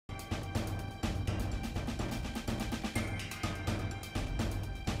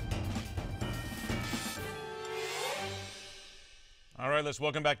All right, let's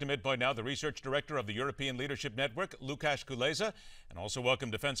welcome back to MidPoint now the research director of the European Leadership Network, Lukasz Kulesa, and also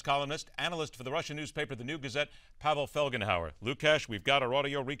welcome defense columnist, analyst for the Russian newspaper, The New Gazette, Pavel Felgenhauer. Lukasz, we've got our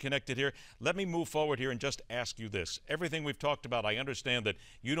audio reconnected here. Let me move forward here and just ask you this. Everything we've talked about, I understand that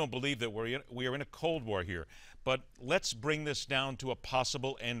you don't believe that we are in a Cold War here, but let's bring this down to a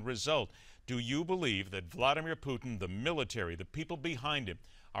possible end result. Do you believe that Vladimir Putin, the military, the people behind him,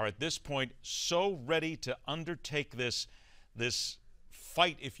 are at this point so ready to undertake this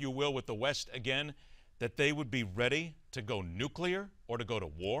fight, if you will, with the West again, that they would be ready to go nuclear or to go to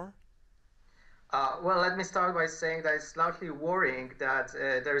war? Well, let me start by saying that it's slightly worrying that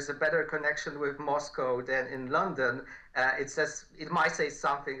there is a better connection with Moscow than in London. It might say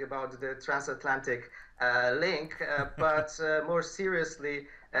something about the transatlantic link, but more seriously,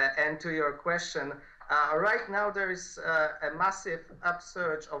 and to your question, right now there is a massive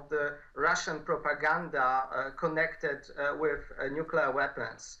upsurge of the Russian propaganda connected with nuclear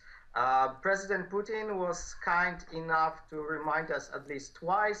weapons. President Putin was kind enough to remind us at least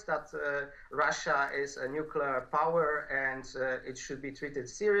twice that Russia is a nuclear power and it should be treated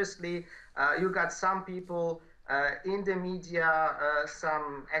seriously. You got some people in the media,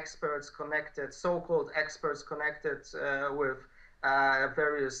 some experts connected, so-called experts connected with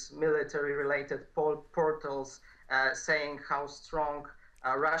various military-related portals saying how strong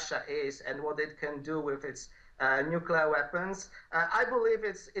Russia is and what it can do with its nuclear weapons. I believe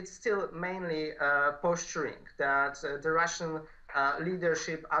it's still mainly posturing, that the Russian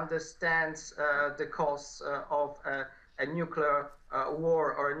leadership understands the costs of a nuclear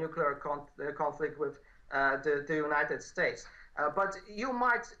war or a nuclear conflict with the United States. But you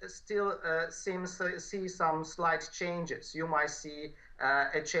might still see some slight changes. You might see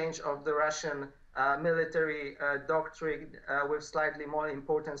a change of the Russian military doctrine with slightly more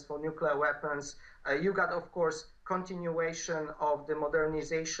importance for nuclear weapons. You got, of course, continuation of the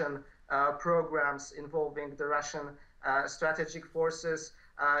modernization programs involving the Russian strategic forces.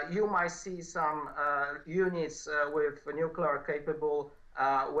 You might see some units with nuclear-capable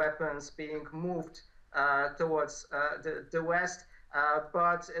weapons being moved towards the West.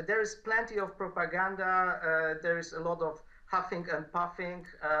 But there is plenty of propaganda. There is a lot of huffing and puffing,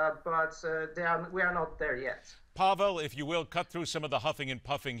 but we are not there yet. Pavel, if you will, cut through some of the huffing and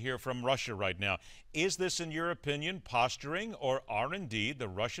puffing here from Russia right now. Is this, in your opinion, posturing, or are indeed the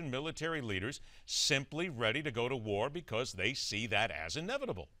Russian military leaders simply ready to go to war because they see that as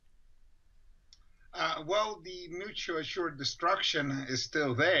inevitable? Well, the mutually assured destruction is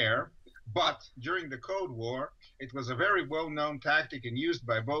still there, but during the Cold War, it was a very well-known tactic and used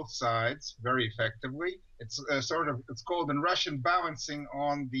by both sides very effectively. It's it's called in Russian balancing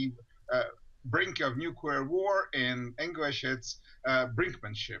on the brink of nuclear war. In English, it's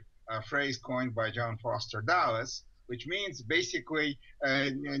brinkmanship, a phrase coined by John Foster Dulles, which means basically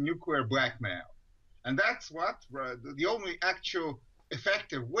nuclear blackmail. And that's what the only actual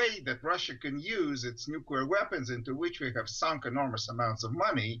effective way that Russia can use its nuclear weapons, into which we have sunk enormous amounts of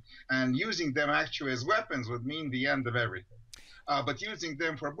money, and using them actually as weapons would mean the end of everything. But using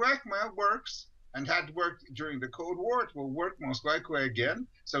them for blackmail works, and had worked during the Cold War. It will work most likely again.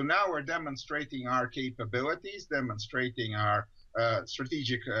 So now we're demonstrating our capabilities, demonstrating our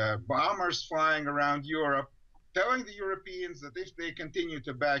strategic bombers flying around Europe, telling the Europeans that if they continue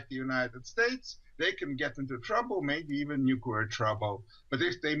to back the United States, they can get into trouble, maybe even nuclear trouble. But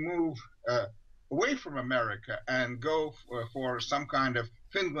if they move away from America and go for some kind of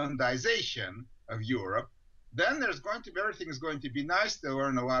Finlandization of Europe, then everything is going to be nice. They'll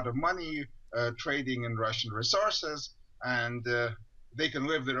earn a lot of money trading in Russian resources, and they can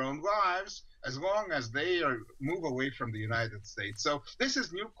live their own lives as long as they move away from the United States. So this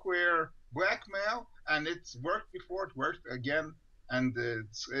is nuclear blackmail, and it's worked before, it worked again, and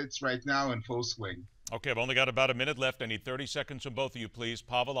it's right now in full swing. Okay, I've only got about a minute left. I need 30 seconds from both of you, please.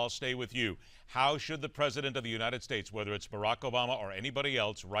 Pavel, I'll stay with you. How should the President of the United States, whether it's Barack Obama or anybody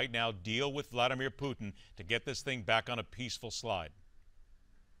else, right now deal with Vladimir Putin to get this thing back on a peaceful slide?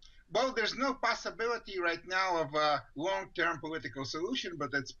 Well, there's no possibility right now of a long-term political solution, but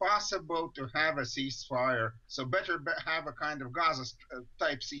it's possible to have a ceasefire. So better have a kind of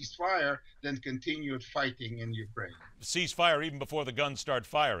Gaza-type ceasefire than continued fighting in Ukraine. Ceasefire even before the guns start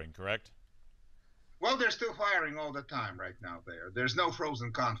firing, correct? Well, they're still firing all the time right now there. There's no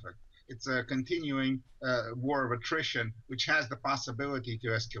frozen conflict. It's a continuing war of attrition, which has the possibility to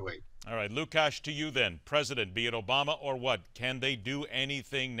escalate. All right, Lukasz, to you then. President, be it Obama or what, can they do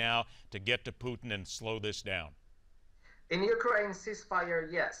anything now to get to Putin and slow this down? In Ukraine,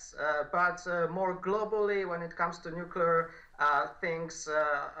 ceasefire, yes. But more globally, when it comes to nuclear things,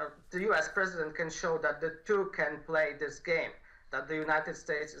 the US president can show that the two can play this game. that the United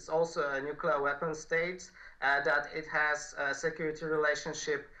States is also a nuclear weapon state, that it has a security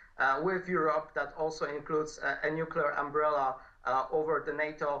relationship with Europe that also includes a nuclear umbrella over the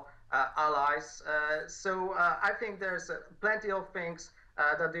NATO allies. So I think there's plenty of things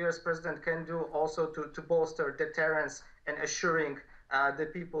that the US president can do also to bolster deterrence and assuring the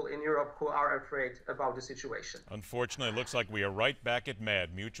people in Europe who are afraid about the situation. Unfortunately, it looks like we are right back at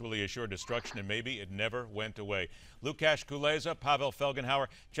MAD, mutually assured destruction, and maybe it never went away. Lukasz Kulesa, Pavel Felgenhauer,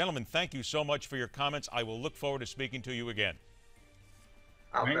 gentlemen, thank you so much for your comments. I will look forward to speaking to you again.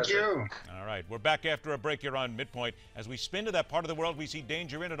 Thank you. All right, we're back after a break here on MidPoint as we spin to that part of the world we see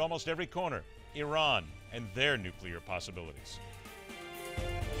danger in at almost every corner, Iran and their nuclear possibilities.